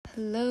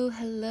Hello,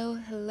 hello,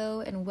 hello,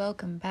 and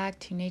welcome back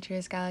to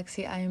Nature's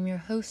Galaxy. I am your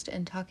host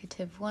and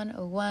talkative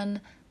 101,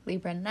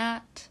 Libra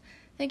Nat.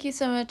 Thank you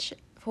so much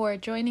for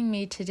joining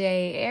me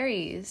today,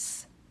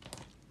 Aries.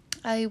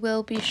 I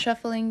will be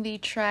shuffling the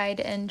tried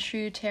and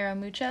true Tarot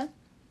Mucha.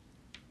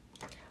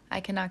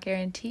 I cannot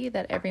guarantee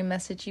that every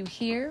message you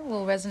hear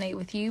will resonate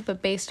with you,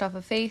 but based off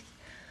of faith,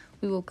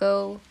 we will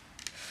go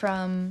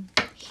from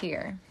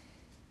here.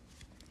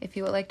 If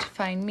you would like to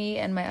find me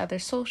and my other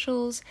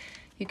socials,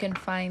 you can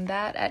find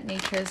that at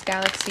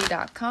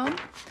naturesgalaxy.com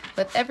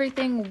with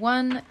everything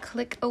one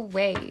click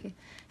away.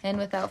 And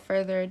without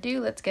further ado,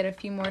 let's get a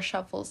few more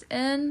shuffles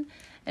in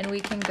and we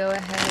can go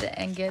ahead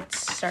and get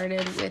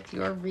started with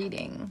your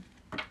reading.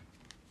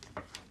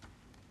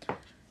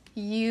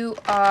 You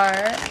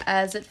are,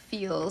 as it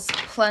feels,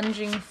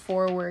 plunging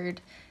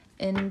forward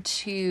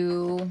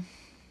into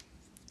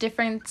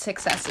different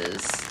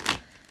successes.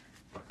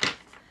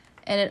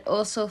 And it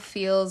also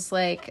feels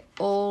like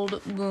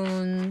old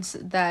wounds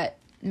that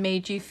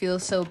made you feel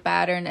so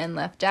battered and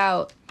left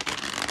out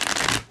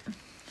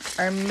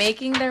are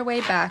making their way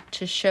back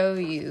to show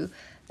you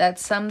that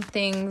some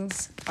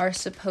things are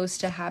supposed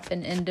to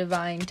happen in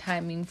divine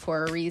timing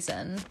for a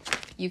reason.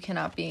 You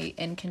cannot be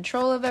in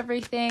control of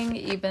everything,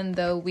 even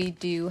though we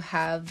do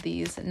have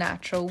these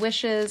natural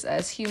wishes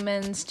as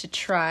humans to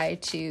try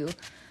to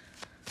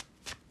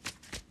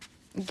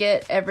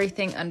get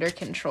everything under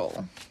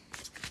control.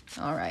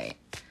 All right.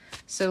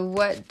 So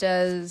what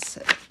does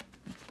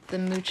the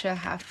Mucha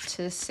have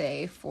to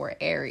say for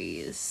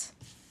Aries?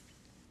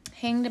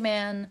 Hanged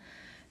Man,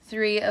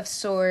 3 of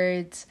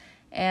Swords,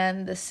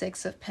 and the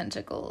 6 of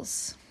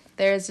Pentacles.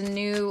 There's a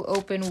new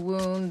open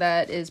wound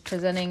that is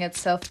presenting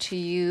itself to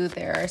you.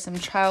 There are some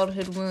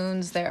childhood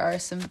wounds. There are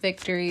some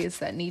victories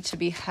that need to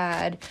be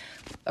had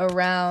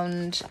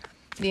around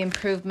the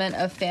improvement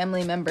of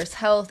family members'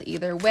 health.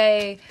 Either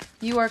way,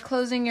 you are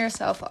closing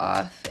yourself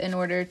off in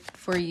order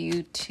for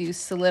you to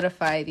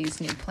solidify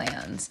these new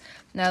plans.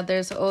 Now,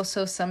 there's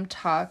also some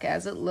talk,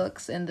 as it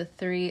looks in the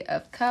 3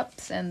 of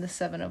Cups and the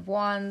 7 of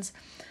Wands,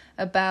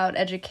 about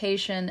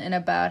education and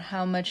about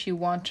how much you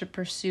want to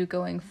pursue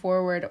going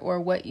forward or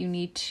what you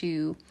need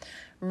to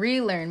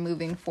relearn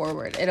moving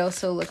forward. It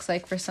also looks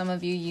like for some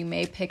of you, you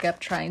may pick up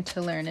trying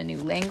to learn a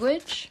new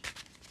language.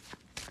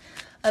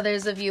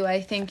 Others of you,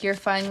 I think you're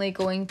finally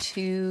going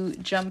to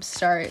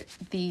jumpstart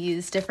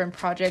these different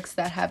projects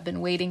that have been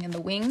waiting in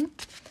the wing.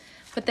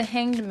 With the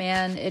Hanged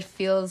Man, it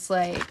feels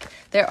like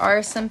there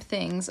are some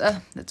things.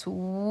 That's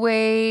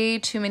way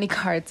too many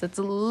cards. That's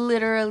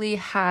literally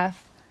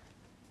half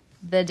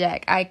the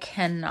deck. I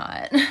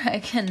cannot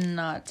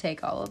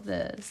take all of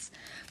this.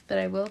 But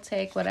I will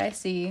take what I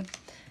see.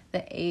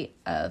 The 8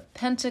 of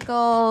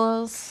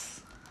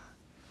Pentacles.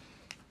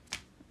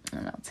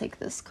 And I'll take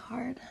this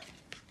card.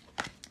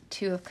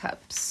 2 of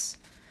Cups.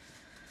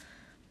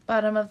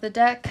 Bottom of the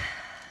deck.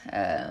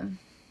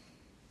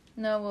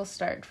 No, we'll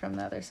start from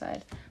the other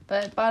side.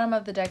 But bottom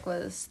of the deck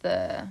was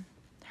the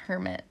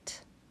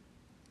Hermit.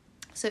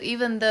 So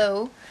even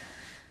though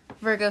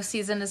Virgo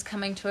season is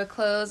coming to a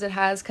close, it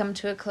has come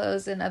to a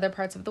close in other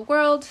parts of the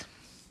world.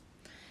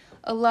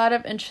 A lot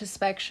of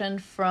introspection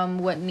from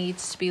what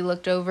needs to be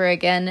looked over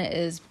again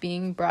is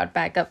being brought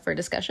back up for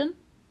discussion.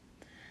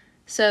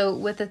 So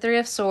with the 3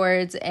 of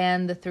Swords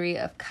and the 3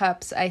 of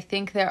Cups, I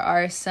think there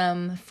are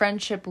some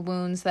friendship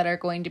wounds that are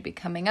going to be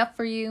coming up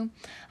for you.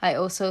 I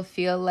also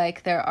feel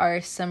like there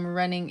are some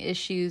running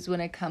issues when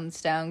it comes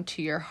down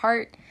to your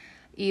heart.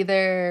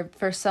 Either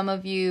for some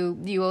of you,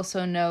 you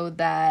also know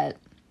that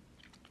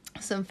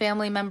some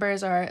family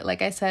members are,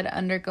 like I said,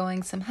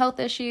 undergoing some health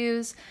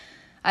issues.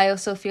 I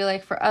also feel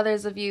like for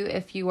others of you,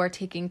 if you are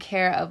taking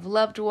care of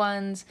loved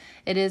ones,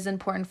 it is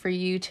important for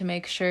you to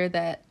make sure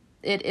that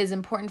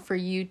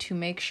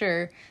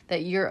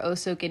you're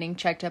also getting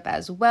checked up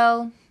as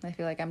well. I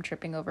feel like I'm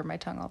tripping over my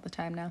tongue all the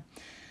time now.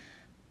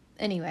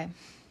 Anyway,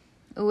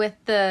 with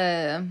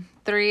the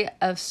 3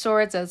 of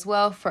Swords as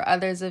well, for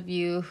others of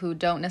you who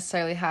don't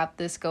necessarily have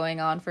this going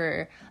on,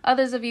 for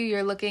others of you,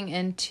 you're looking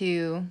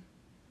into...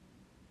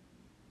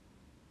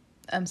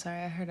 I'm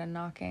sorry, I heard a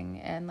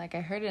knocking, and I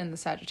heard it in the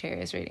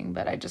Sagittarius reading,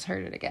 but I just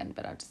heard it again,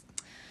 but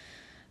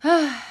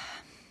I'll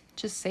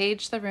just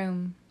sage the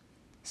room.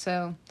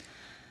 So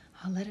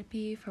I'll let it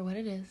be for what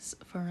it is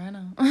for right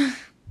now.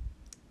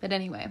 But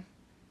anyway,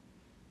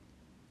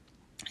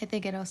 I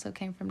think it also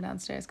came from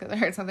downstairs because I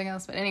heard something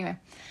else. But anyway,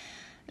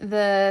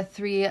 the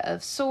 3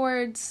 of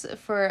Swords,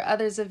 for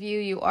others of you,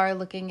 you are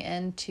looking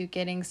into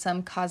getting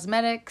some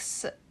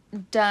cosmetics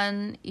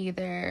done,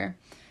 either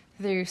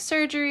through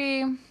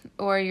surgery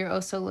or you're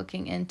also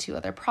looking into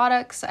other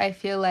products. I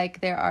feel like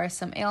there are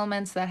some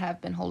ailments that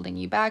have been holding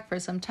you back for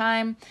some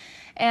time.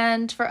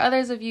 And for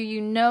others of you,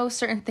 you know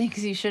certain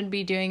things you shouldn't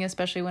be doing,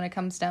 especially when it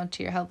comes down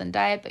to your health and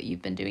diet, but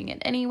you've been doing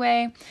it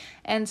anyway.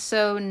 And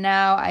so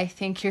now I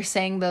think you're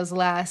saying those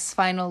last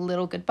final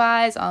little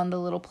goodbyes on the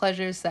little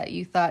pleasures that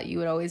you thought you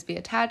would always be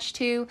attached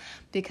to,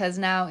 because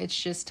now it's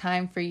just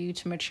time for you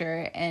to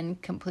mature in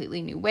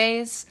completely new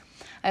ways.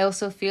 I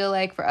also feel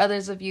like for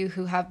others of you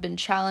who have been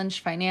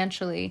challenged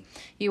financially,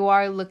 you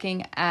are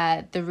looking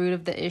at the root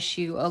of the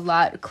issue a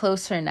lot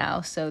closer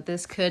now. So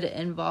this could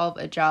involve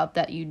a job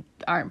that you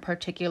aren't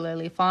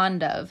particularly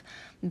fond of.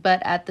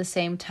 But at the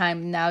same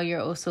time, now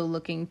you're also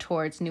looking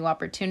towards new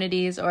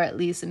opportunities, or at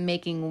least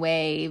making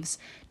waves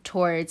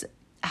towards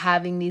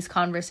having these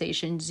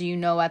conversations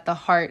at the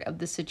heart of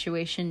the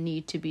situation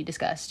need to be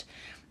discussed.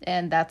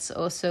 And that's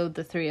also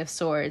the Three of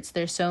Swords.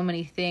 There's so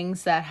many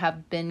things that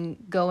have been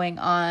going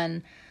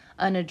on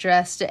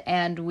unaddressed,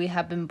 and we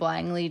have been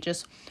blindly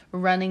just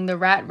running the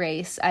rat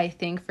race. I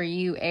think for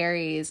you,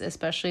 Aries,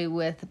 especially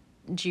with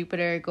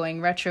Jupiter going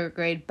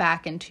retrograde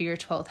back into your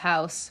 12th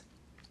house,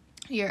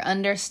 you're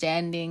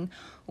understanding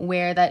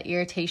where that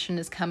irritation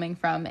is coming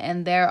from.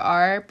 And there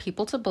are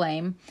people to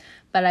blame,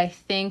 but I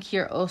think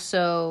you're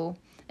also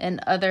in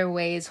other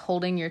ways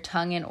holding your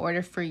tongue in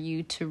order for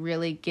you to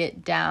really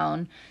get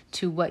down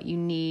to what you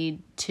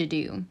need to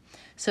do.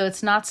 So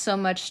it's not so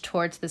much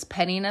towards this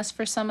pettiness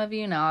for some of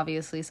you. Now,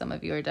 obviously, some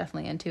of you are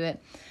definitely into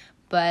it.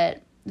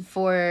 But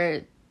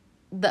for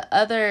the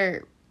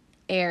other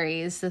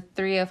Aries, the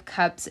Three of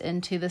Cups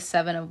into the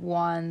Seven of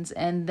Wands,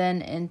 and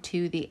then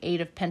into the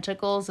Eight of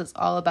Pentacles, it's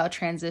all about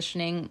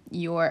transitioning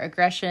your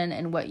aggression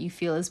and what you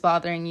feel is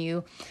bothering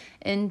you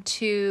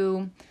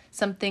into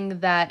something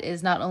that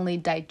is not only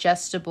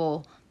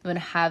digestible when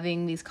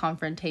having these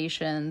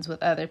confrontations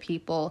with other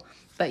people,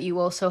 but you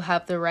also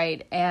have the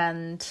right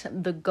and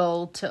the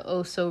goal to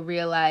also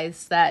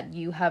realize that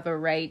you have a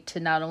right to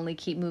not only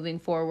keep moving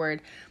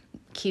forward,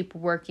 keep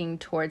working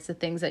towards the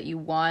things that you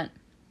want,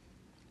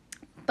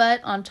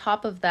 but on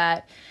top of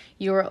that,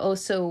 you're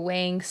also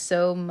weighing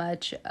so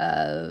much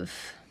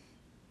of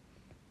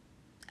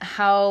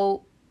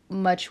how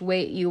much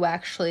weight you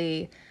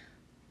actually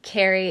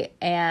carry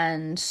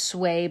and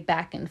sway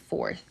back and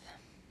forth.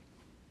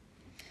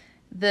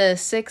 The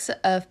Six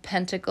of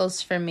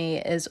Pentacles for me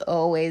is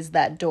always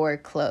that door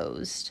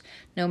closed.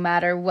 No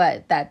matter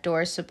what, that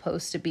door is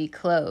supposed to be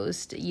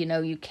closed.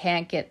 You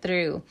can't get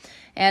through.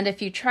 And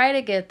if you try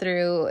to get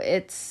through,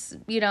 it's,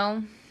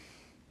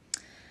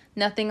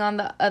 nothing on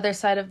the other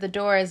side of the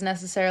door is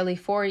necessarily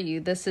for you.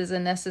 This is a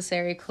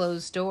necessary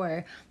closed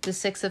door. The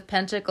Six of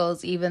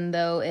Pentacles, even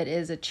though it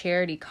is a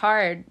charity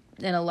card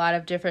in a lot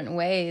of different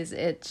ways,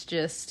 it's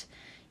just,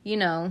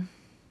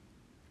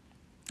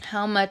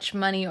 how much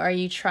money are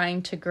you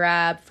trying to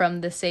grab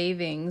from the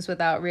savings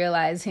without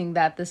realizing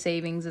that the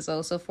savings is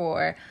also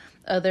for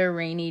other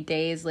rainy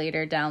days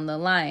later down the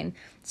line?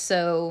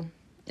 So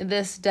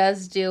this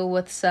does deal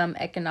with some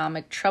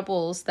economic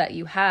troubles that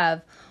you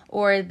have,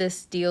 or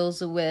this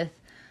deals with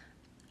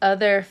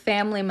other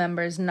family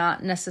members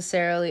not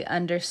necessarily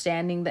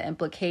understanding the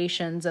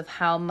implications of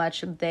how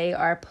much they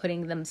are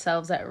putting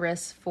themselves at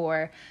risk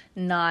for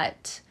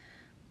not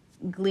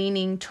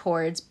gleaning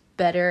towards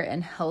better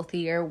and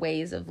healthier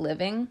ways of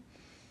living.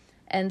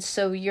 And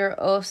so you're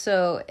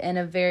also in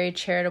a very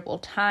charitable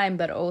time,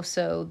 but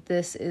also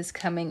this is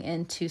coming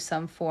into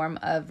some form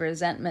of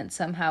resentment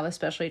somehow,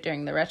 especially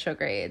during the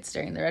retrogrades.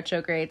 During the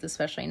retrogrades,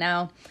 especially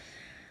now,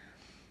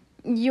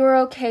 you're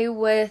okay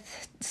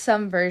with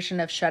some version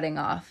of shutting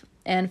off.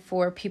 And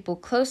for people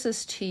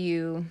closest to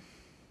you,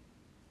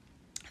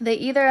 they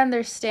either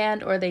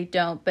understand or they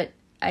don't, but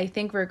I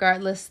think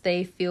regardless,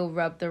 they feel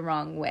rubbed the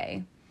wrong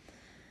way.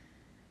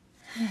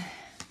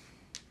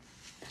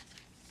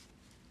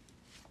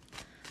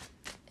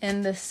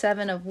 In the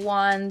Seven of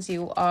Wands,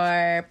 you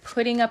are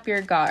putting up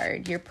your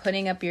guard, you're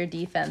putting up your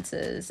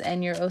defenses,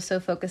 and you're also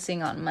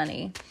focusing on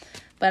money.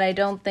 But I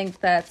don't think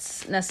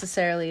that's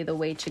necessarily the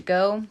way to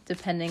go,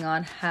 depending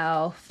on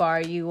how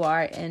far you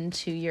are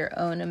into your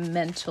own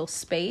mental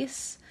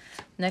space.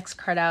 Next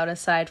card out,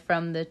 aside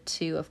from the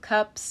Two of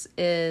Cups,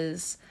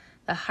 is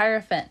the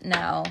Hierophant.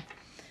 Now,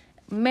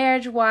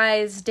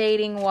 marriage-wise,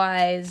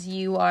 dating-wise,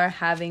 you are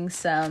having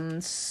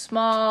some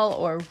small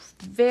or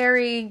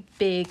very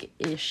big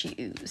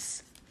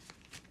issues.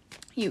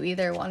 You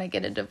either want to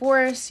get a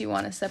divorce, you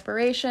want a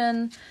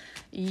separation,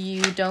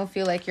 you don't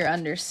feel like you're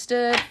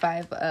understood.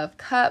 Five of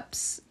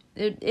Cups.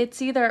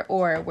 It's either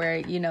or, where,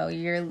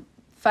 you're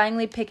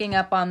finally picking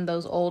up on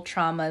those old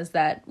traumas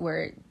that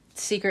were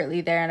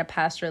secretly there in a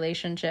past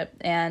relationship.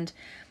 And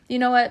you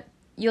know what?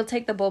 You'll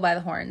take the bull by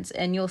the horns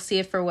and you'll see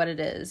it for what it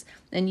is.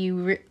 And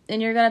you're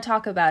going to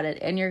talk about it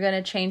and you're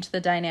going to change the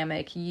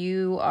dynamic.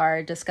 You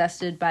are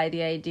disgusted by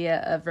the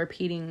idea of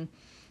repeating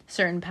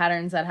certain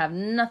patterns that have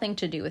nothing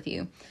to do with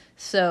you.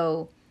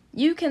 So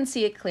you can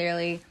see it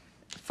clearly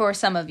for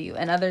some of you,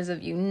 and others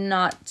of you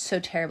not so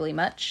terribly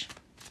much.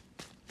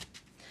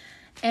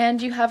 And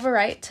you have a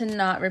right to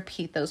not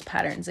repeat those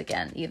patterns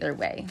again, either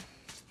way.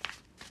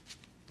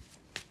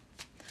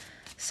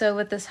 So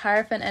with this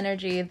Hierophant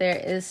energy, there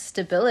is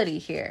stability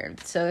here.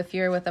 So if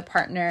you're with a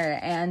partner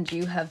and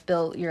you have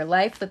built your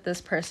life with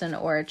this person,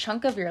 or a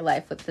chunk of your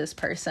life with this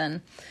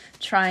person,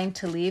 trying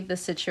to leave the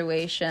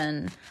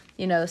situation,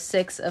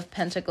 Six of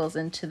Pentacles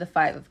into the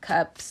Five of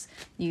Cups.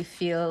 You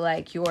feel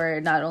like you're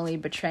not only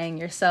betraying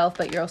yourself,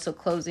 but you're also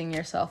closing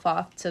yourself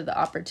off to the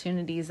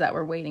opportunities that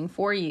were waiting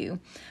for you.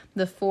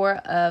 The Four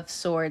of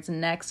Swords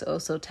next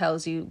also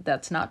tells you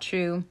that's not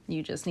true.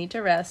 You just need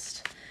to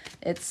rest.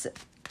 It's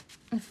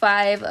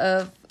Five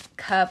of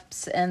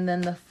Cups and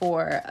then the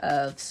Four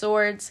of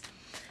Swords.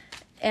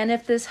 And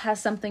if this has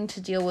something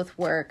to deal with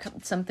work,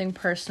 something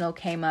personal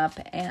came up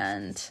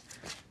and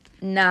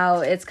now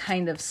it's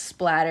kind of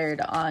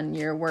splattered on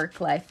your work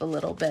life a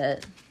little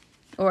bit,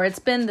 or it's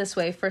been this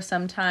way for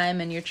some time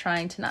and you're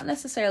trying to not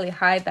necessarily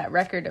hide that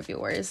record of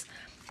yours,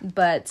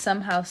 but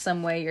somehow,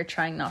 some way you're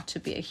trying not to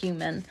be a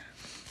human.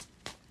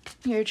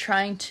 You're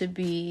trying to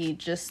be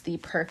just the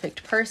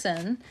perfect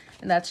person,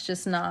 and that's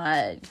just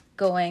not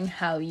going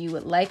how you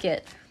would like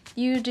it.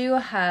 You do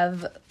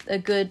have a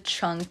good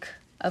chunk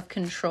of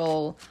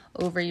control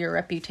over your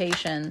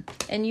reputation,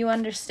 and you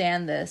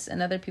understand this,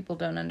 and other people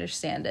don't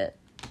understand it.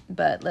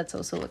 But let's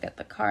also look at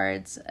the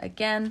cards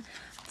again.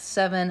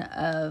 Seven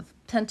of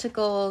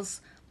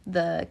Pentacles,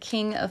 the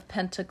King of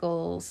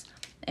Pentacles,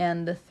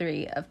 and the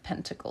Three of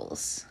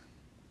Pentacles.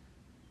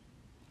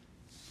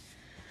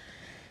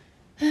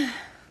 Let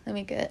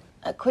me get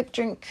a quick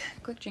drink.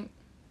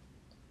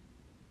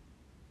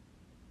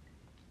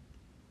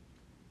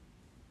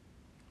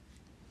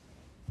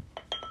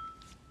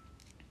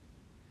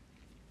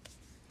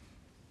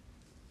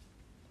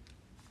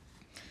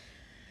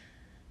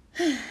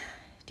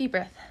 Deep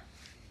breath.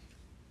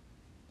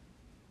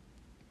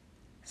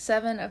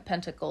 Seven of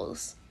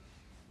Pentacles.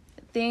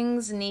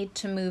 Things need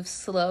to move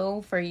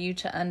slow for you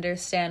to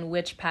understand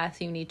which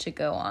path you need to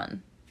go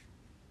on.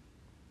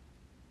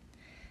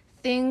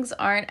 Things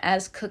aren't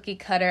as cookie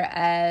cutter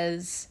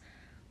as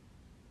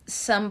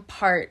some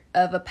part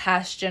of a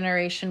past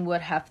generation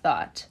would have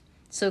thought.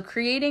 So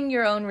creating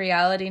your own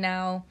reality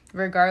now,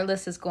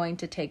 regardless, is going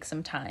to take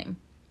some time.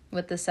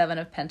 With the Seven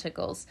of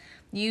Pentacles,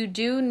 you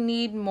do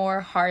need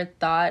more hard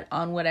thought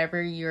on whatever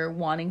you're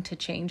wanting to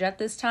change at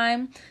this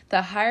time.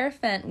 The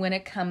Hierophant, when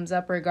it comes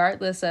up,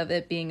 regardless of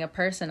it being a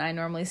person, I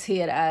normally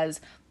see it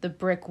as the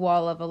brick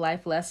wall of a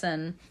life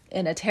lesson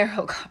in a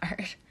tarot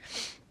card,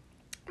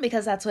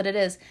 because that's what it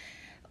is.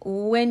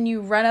 When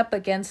you run up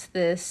against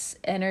this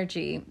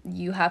energy,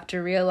 you have to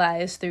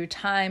realize through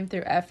time,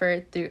 through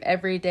effort, through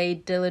everyday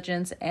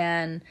diligence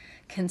and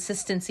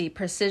consistency,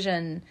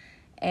 precision,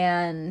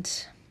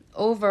 and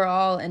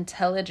overall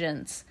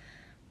intelligence,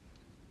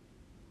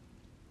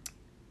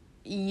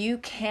 you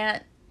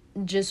can't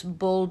just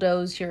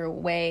bulldoze your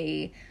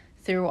way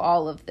through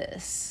all of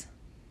this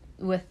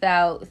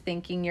without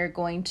thinking you're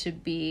going to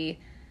be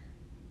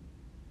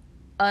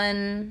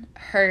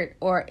unhurt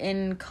or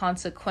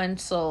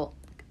inconsequential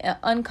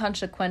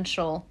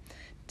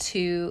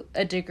to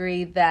a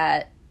degree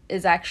that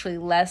is actually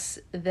less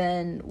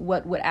than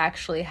what would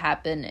actually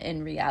happen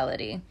in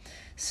reality.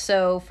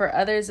 So for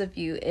others of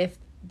you, if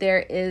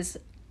there is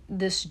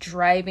this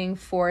driving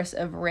force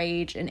of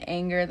rage and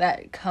anger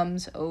that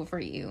comes over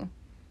you,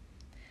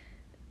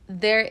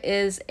 there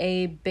is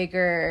a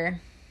bigger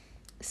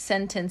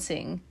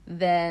sentencing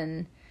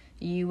than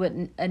you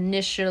would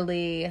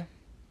initially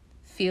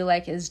feel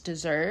like is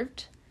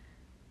deserved.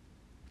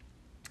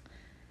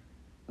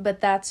 But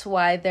that's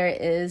why there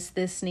is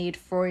this need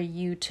for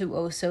you to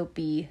also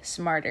be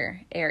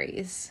smarter,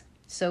 Aries.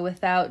 So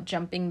without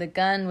jumping the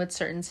gun with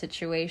certain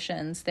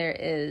situations, there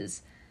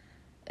is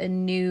a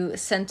new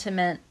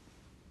sentiment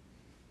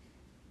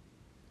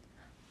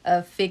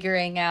of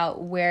figuring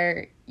out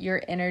where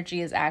your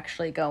energy is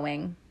actually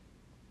going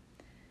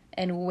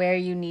and where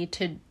you need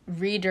to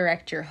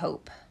redirect your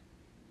hope.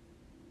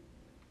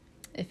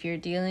 If you're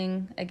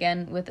dealing,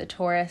 again, with a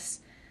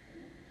Taurus,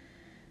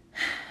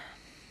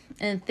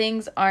 and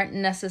things aren't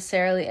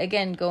necessarily,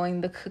 again,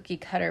 going the cookie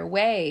cutter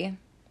way,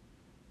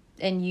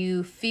 and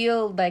you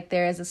feel like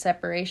there is a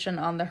separation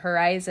on the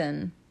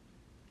horizon,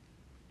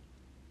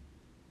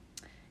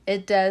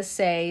 it does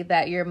say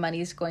that your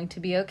money's going to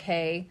be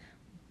okay,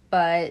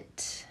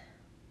 but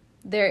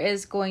there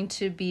is going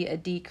to be a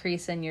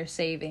decrease in your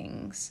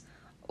savings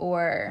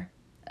or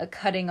a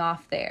cutting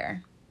off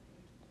there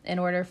in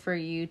order for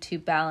you to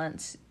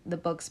balance the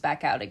books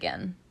back out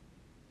again.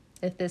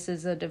 If this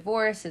is a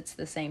divorce, it's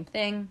the same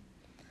thing.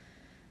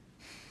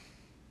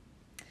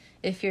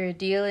 If you're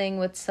dealing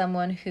with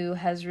someone who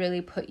has really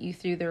put you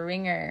through the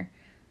ringer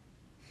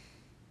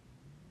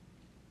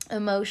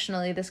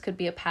emotionally, this could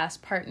be a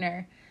past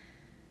partner.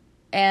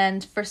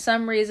 And for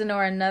some reason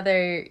or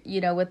another,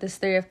 with this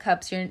Three of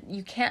Cups,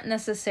 you can't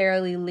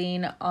necessarily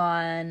lean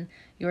on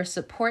your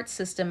support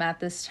system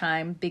at this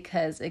time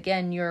because,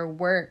 again, your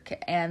work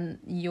and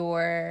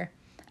your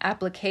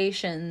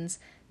applications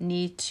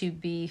need to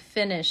be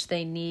finished.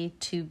 They need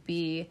to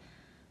be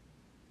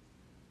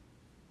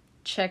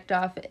checked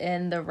off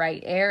in the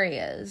right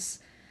areas.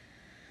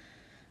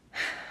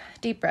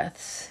 Deep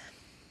breaths.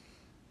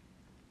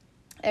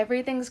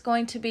 Everything's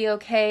going to be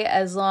okay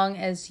as long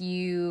as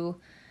you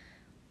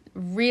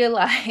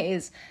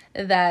realize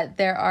that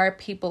there are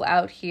people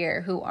out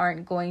here who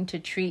aren't going to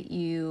treat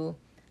you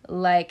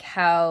like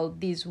how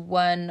these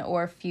one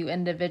or few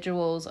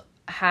individuals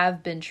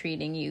have been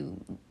treating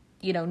you.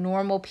 You know,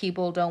 normal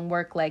people don't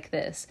work like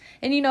this.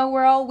 And, you know,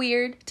 we're all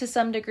weird to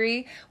some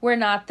degree. We're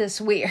not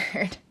this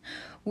weird.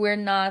 We're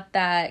not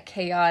that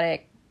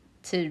chaotic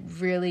to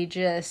really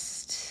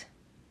just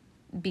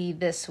be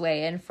this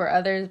way. And for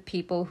other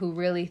people who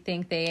really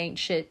think they ain't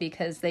shit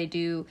because they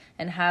do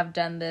and have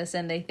done this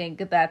and they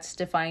think that's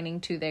defining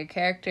to their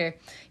character,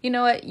 you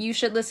know what? You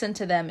should listen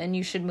to them and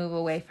you should move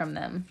away from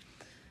them.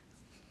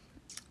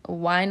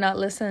 Why not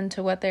listen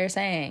to what they're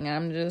saying?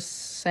 I'm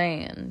just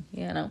saying,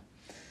 you know.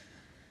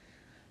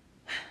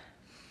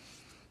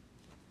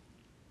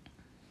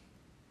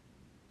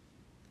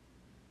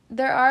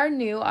 There are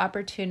new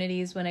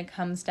opportunities when it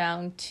comes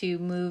down to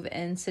move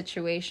in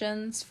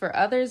situations for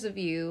others of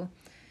you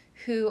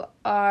who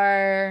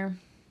are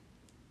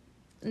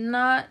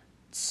not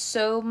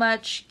so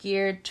much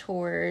geared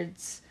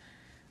towards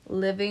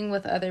living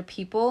with other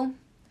people.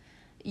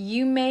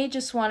 You may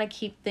just want to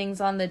keep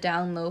things on the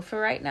down low for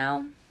right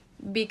now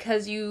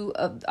because you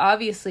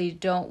obviously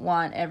don't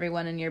want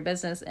everyone in your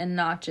business, and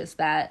not just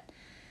that.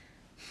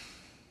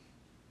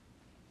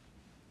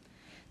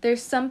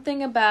 There's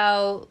something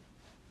about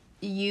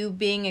you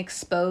being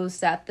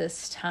exposed at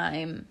this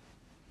time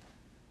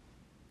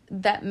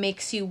that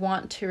makes you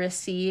want to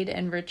recede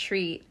and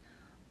retreat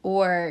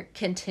or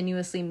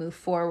continuously move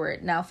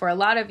forward. Now, for a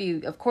lot of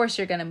you, of course,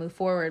 you're going to move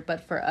forward, but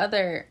for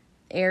other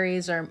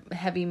Aries or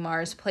heavy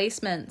Mars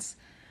placements,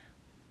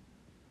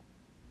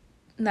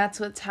 that's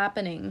what's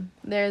happening.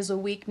 There's a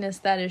weakness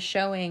that is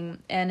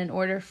showing, and in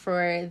order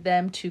for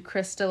them to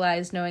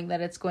crystallize knowing that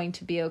it's going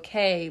to be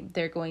okay,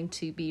 they're going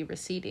to be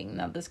receding.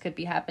 Now, this could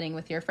be happening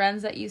with your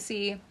friends that you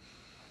see.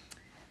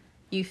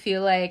 You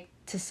feel like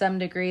to some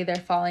degree they're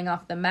falling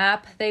off the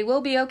map. They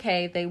will be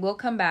okay. They will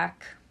come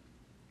back.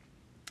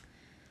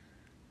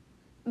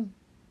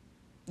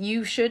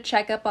 You should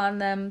check up on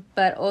them,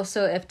 but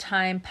also if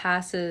time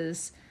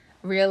passes,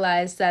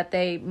 realize that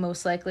they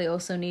most likely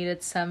also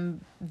needed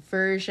some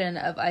version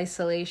of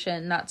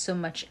isolation, not so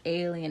much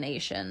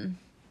alienation,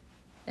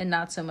 and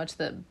not so much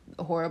the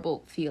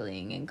horrible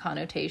feeling and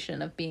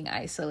connotation of being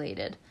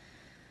isolated.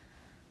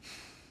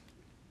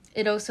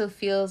 It also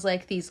feels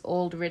like these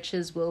old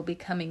riches will be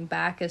coming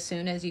back as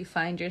soon as you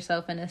find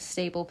yourself in a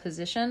stable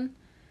position.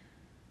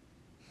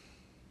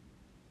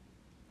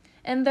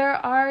 And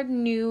there are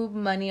new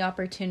money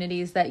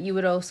opportunities that you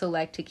would also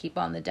like to keep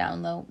on the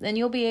down low. And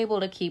you'll be able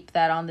to keep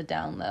that on the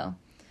down low.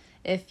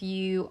 If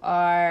you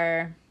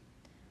are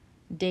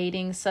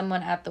dating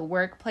someone at the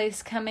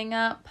workplace coming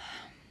up,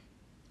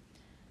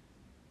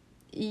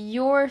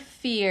 your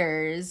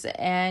fears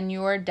and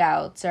your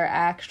doubts are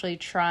actually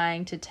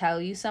trying to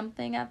tell you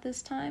something at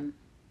this time.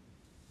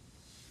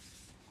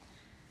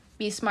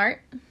 Be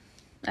smart.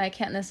 I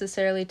can't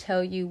necessarily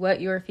tell you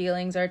what your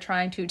feelings are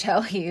trying to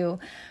tell you,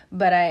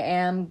 but I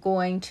am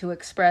going to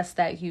express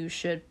that you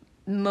should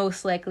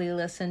most likely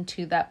listen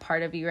to that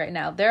part of you right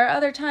now. There are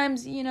other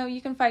times, you know,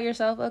 you can fight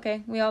yourself.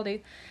 Okay, we all do.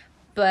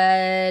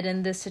 But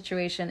in this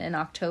situation in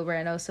October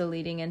and also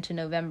leading into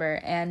November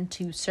and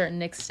to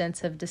certain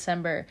extents of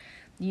December,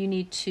 you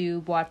need to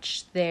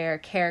watch their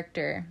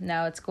character.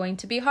 Now, it's going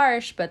to be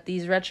harsh, but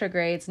these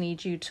retrogrades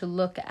need you to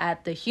look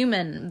at the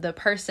human, the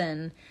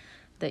person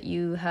that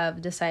you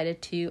have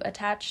decided to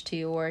attach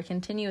to or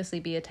continuously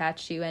be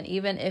attached to. And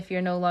even if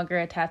you're no longer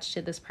attached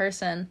to this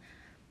person,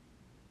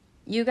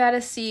 you got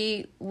to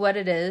see what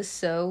it is.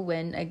 So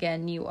when,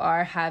 again, you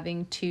are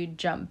having to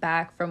jump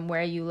back from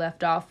where you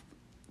left off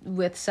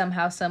with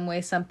somehow, some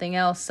way, something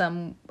else,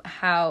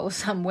 somehow,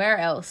 somewhere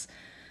else,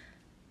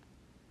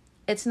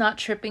 it's not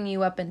tripping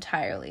you up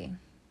entirely.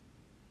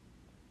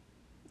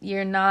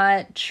 You're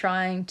not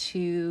trying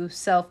to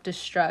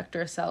self-destruct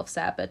or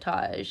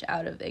self-sabotage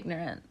out of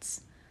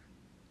ignorance,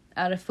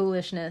 out of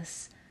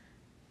foolishness,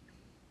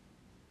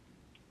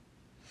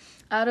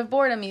 out of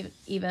boredom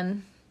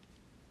even.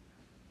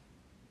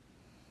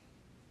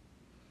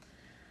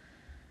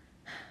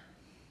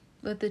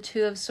 With the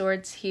Two of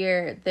Swords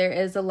here, there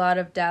is a lot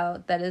of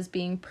doubt that is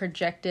being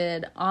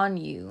projected on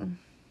you.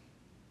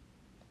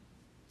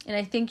 And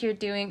I think you're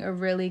doing a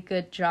really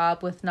good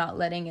job with not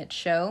letting it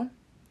show.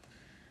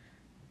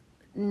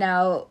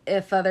 Now,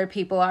 if other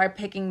people are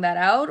picking that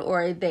out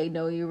or they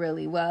know you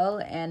really well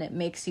and it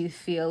makes you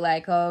feel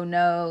like, oh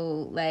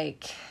no,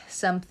 like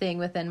something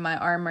within my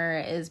armor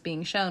is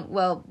being shown.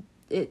 Well,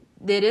 it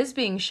is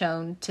being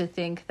shown to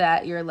think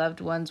that your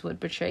loved ones would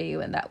betray you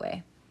in that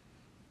way.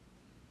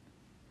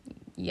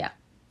 Yeah.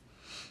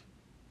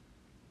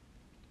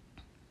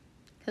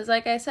 Because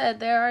like I said,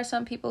 there are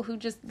some people who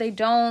just, they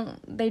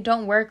don't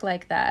work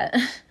like that.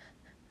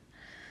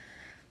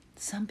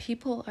 Some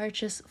people are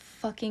just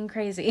fucking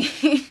crazy.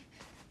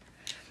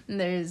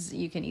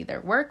 You can either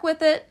work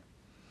with it,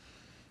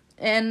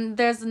 and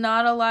there's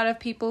not a lot of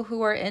people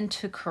who are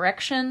into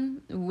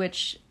correction,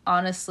 which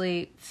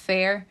honestly,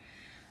 fair.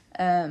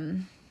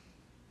 But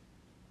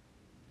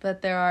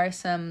there are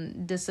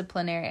some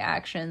disciplinary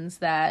actions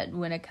that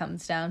when it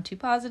comes down to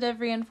positive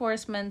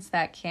reinforcements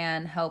that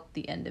can help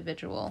the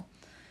individual.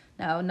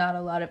 Now, not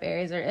a lot of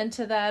Aries are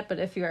into that, but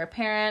if you're a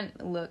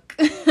parent, look,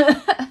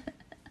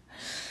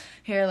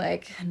 you're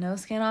like, no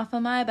skin off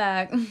of my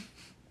back.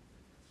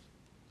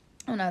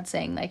 I'm not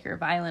saying like you're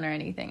violent or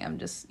anything. I'm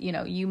just,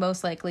 you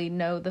most likely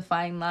know the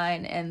fine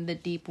line and the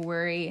deep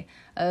worry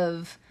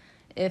of,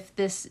 if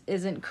this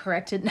isn't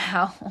corrected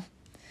now,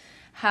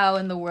 how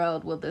in the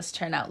world will this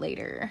turn out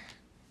later?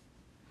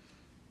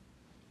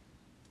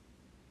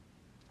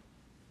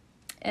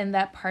 And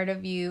that part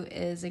of you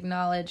is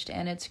acknowledged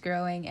and it's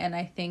growing. And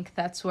I think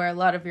that's where a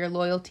lot of your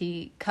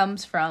loyalty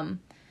comes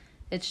from.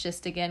 It's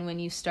just, again, when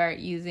you start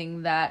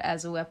using that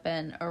as a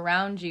weapon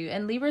around you.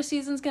 And Libra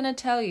season's going to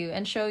tell you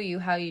and show you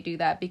how you do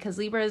that, because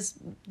Libras,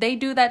 they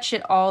do that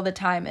shit all the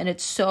time and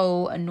it's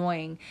so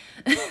annoying.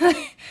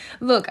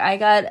 Look, I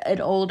got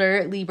an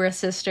older Libra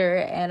sister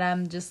and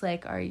I'm just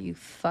like, are you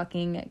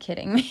fucking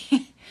kidding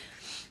me?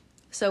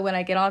 So when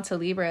I get onto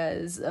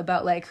Libras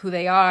about like who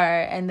they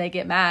are and they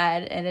get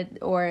mad and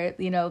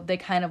they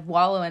kind of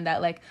wallow in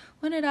that, like,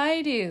 what did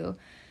I do?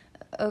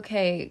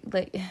 Okay,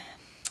 like...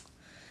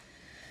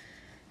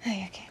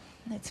 Okay,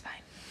 it's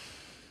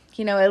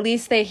fine. At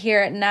least they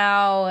hear it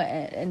now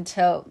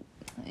until,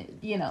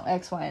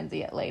 X, Y, and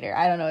Z later.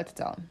 I don't know what to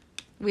tell them.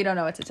 We don't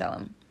know what to tell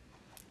them.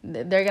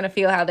 They're going to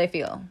feel how they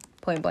feel.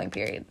 Point blank,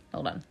 period.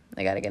 Hold on.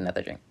 I got to get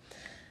another drink.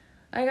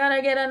 I got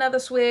to get another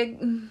swig.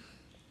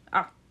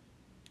 Ah.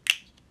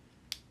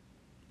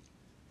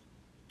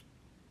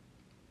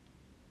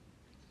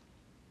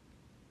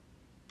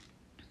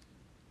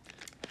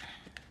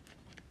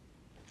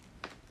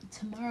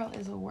 Tomorrow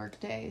is a work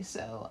day,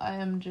 so I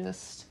am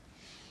just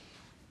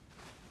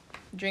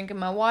drinking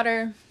my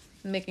water,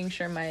 making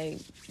sure my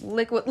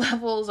liquid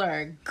levels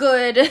are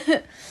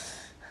good.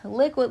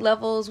 Liquid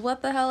levels,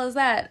 what the hell is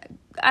that?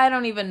 I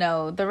don't even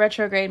know. The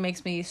retrograde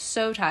makes me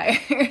so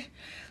tired.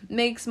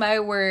 Makes my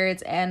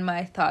words and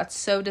my thoughts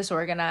so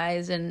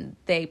disorganized, and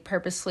they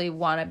purposely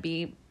want to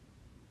be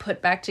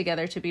put back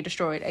together to be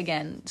destroyed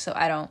again. So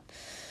I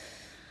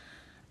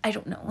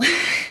don't know.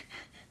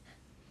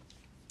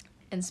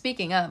 And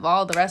speaking of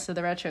all the rest of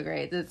the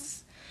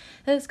retrogrades,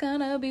 it's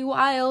gonna be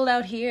wild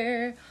out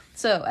here.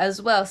 So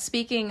as well,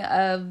 speaking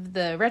of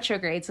the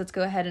retrogrades, let's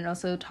go ahead and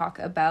also talk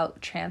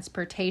about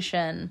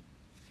transportation.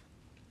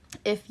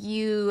 If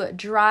you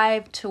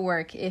drive to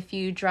work, if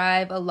you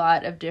drive a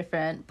lot of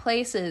different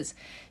places,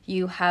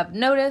 you have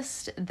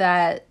noticed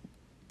that,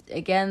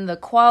 again, the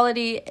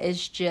quality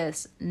is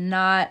just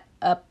not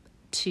up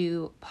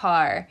to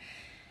par.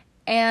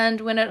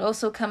 And when it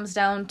also comes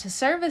down to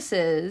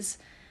services,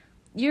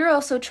 you're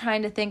also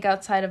trying to think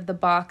outside of the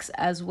box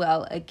as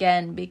well,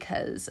 again,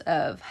 because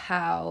of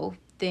how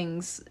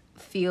things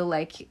feel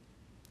like,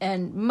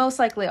 and most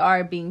likely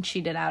are, being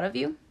cheated out of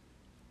you.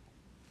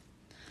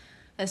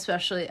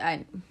 Especially,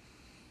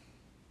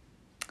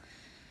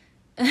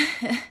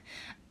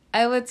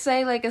 I would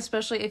say, like,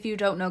 especially if you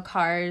don't know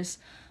cars,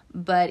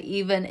 but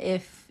even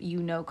if you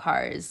know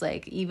cars,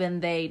 like, even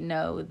they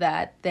know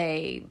that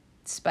they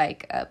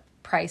spike up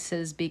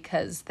prices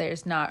because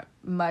there's not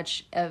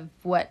much of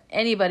what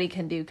anybody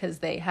can do, because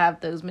they have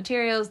those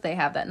materials, they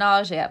have that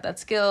knowledge, they have that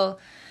skill,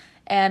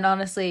 and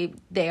honestly,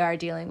 they are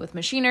dealing with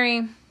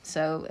machinery.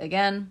 So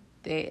again,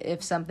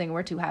 if something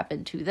were to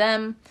happen to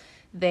them,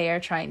 they are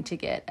trying to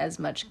get as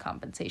much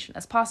compensation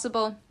as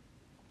possible.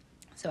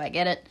 So I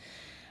get it.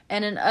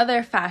 And in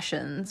other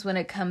fashions, when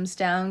it comes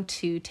down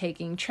to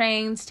taking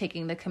trains,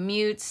 taking the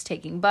commutes,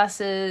 taking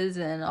buses,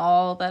 and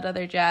all that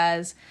other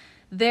jazz,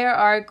 there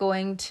are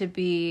going to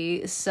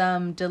be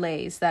some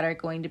delays that are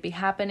going to be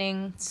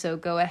happening. So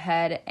go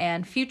ahead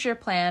and future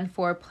plan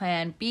for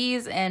plan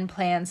Bs and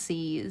plan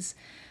Cs,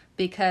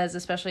 because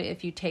especially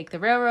if you take the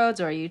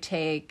railroads or you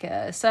take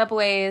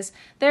subways,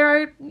 there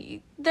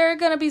are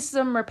going to be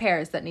some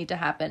repairs that need to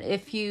happen.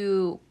 If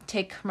you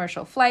take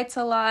commercial flights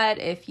a lot,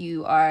 if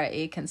you are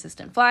a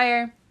consistent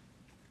flyer,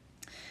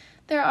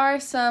 there are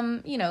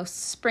some,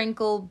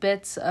 sprinkle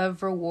bits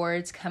of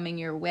rewards coming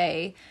your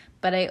way.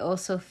 But I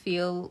also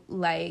feel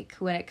like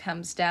when it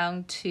comes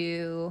down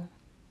to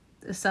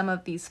some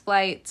of these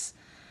flights,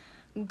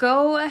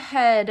 go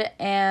ahead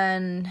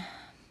and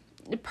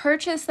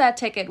purchase that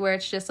ticket where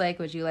it's just like,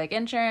 would you like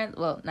insurance?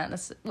 Well, not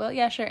necessarily. Well,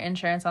 yeah, sure,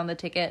 insurance on the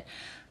ticket.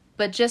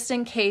 But just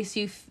in case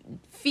you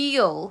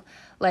feel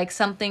like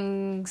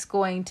something's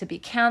going to be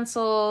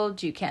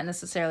canceled, you can't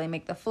necessarily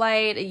make the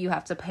flight, you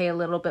have to pay a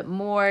little bit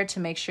more to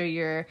make sure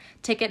your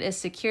ticket is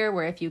secure,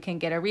 where if you can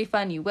get a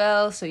refund, you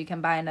will, so you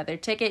can buy another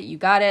ticket, you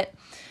got it.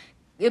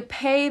 You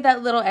pay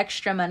that little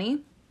extra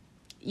money.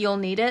 You'll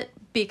need it,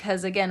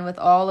 because again, with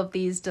all of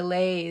these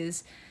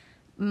delays,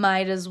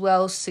 might as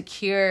well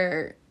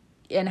secure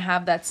and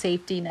have that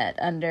safety net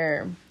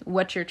under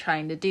what you're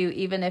trying to do,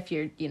 even if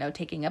you're,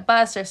 taking a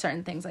bus or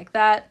certain things like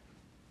that.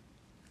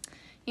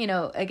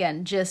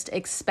 again, just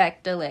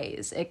expect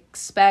delays,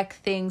 expect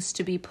things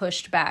to be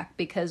pushed back,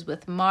 because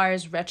with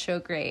Mars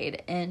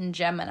retrograde in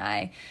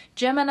Gemini,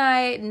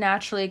 Gemini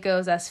naturally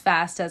goes as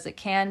fast as it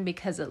can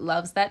because it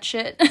loves that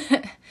shit.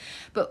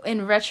 But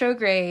in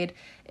retrograde,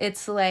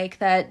 it's like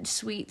that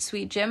sweet,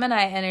 sweet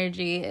Gemini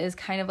energy is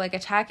kind of like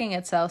attacking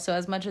itself. So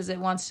as much as it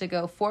wants to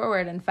go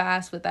forward and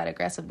fast with that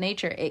aggressive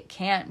nature, it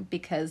can't,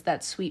 because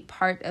that sweet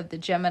part of the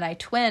Gemini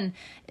twin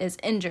is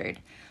injured.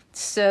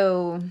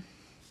 So,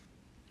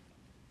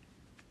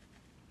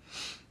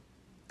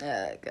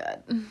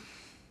 God.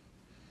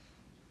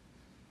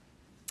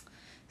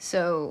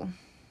 So,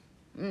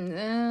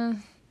 we're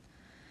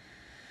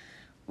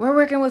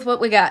working with what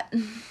we got.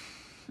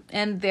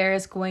 And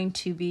there's going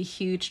to be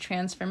huge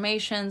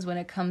transformations when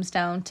it comes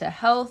down to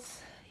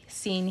health,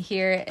 seen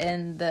here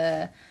in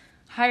the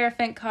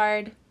Hierophant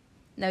card.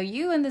 Now,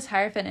 you and this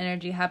Hierophant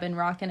energy have been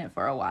rocking it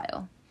for a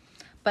while.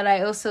 But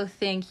I also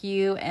think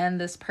you and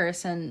this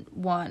person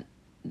want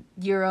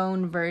your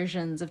own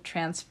versions of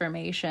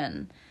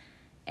transformation.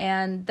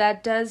 And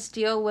that does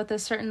deal with a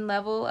certain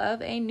level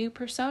of a new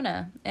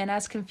persona. And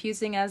as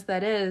confusing as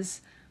that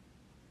is,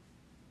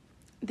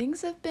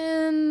 things have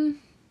been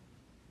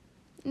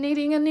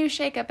needing a new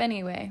shakeup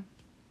anyway,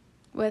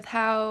 with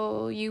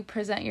how you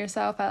present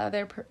yourself, how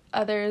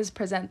others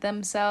present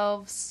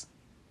themselves,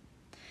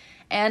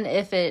 and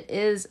if it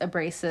is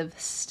abrasive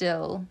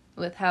still,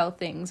 with how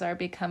things are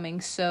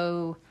becoming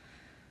so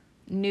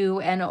new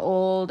and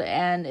old,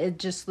 and it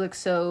just looks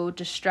so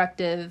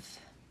destructive.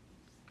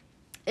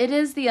 It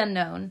is the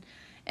unknown,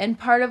 and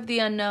part of the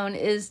unknown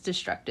is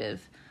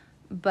destructive,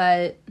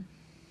 but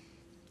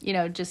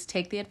just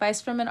take the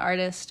advice from an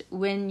artist.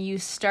 When you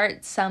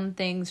start some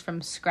things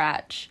from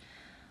scratch,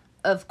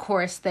 of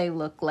course they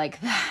look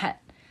like that.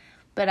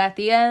 But at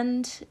the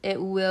end,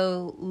 it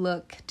will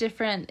look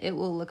different. It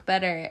will look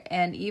better.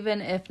 And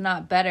even if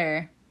not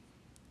better,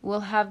 we'll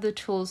have the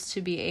tools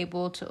to be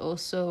able to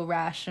also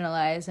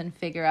rationalize and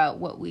figure out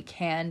what we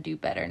can do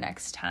better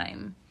next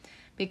time.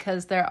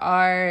 Because there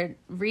are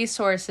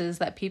resources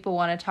that people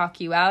want to talk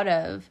you out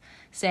of,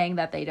 saying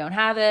that they don't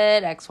have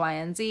it, X, Y,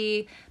 and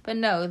Z. But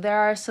no, there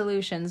are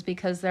solutions,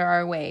 because there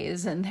are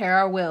ways and there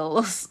are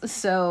wills.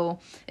 So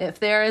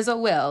if there is a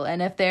will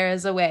and if there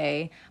is a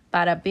way,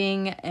 bada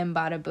bing and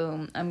bada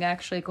boom. I'm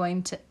actually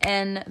going to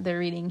end the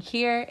reading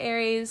here,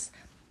 Aries.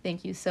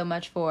 Thank you so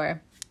much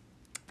for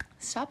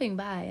stopping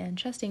by and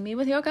trusting me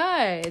with your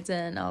cards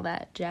and all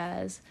that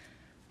jazz.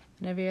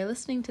 Whenever you're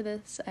listening to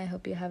this, I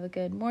hope you have a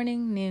good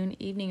morning, noon,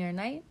 evening, or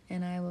night,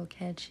 and I will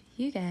catch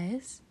you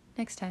guys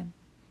next time.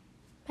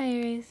 Bye,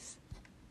 Aries.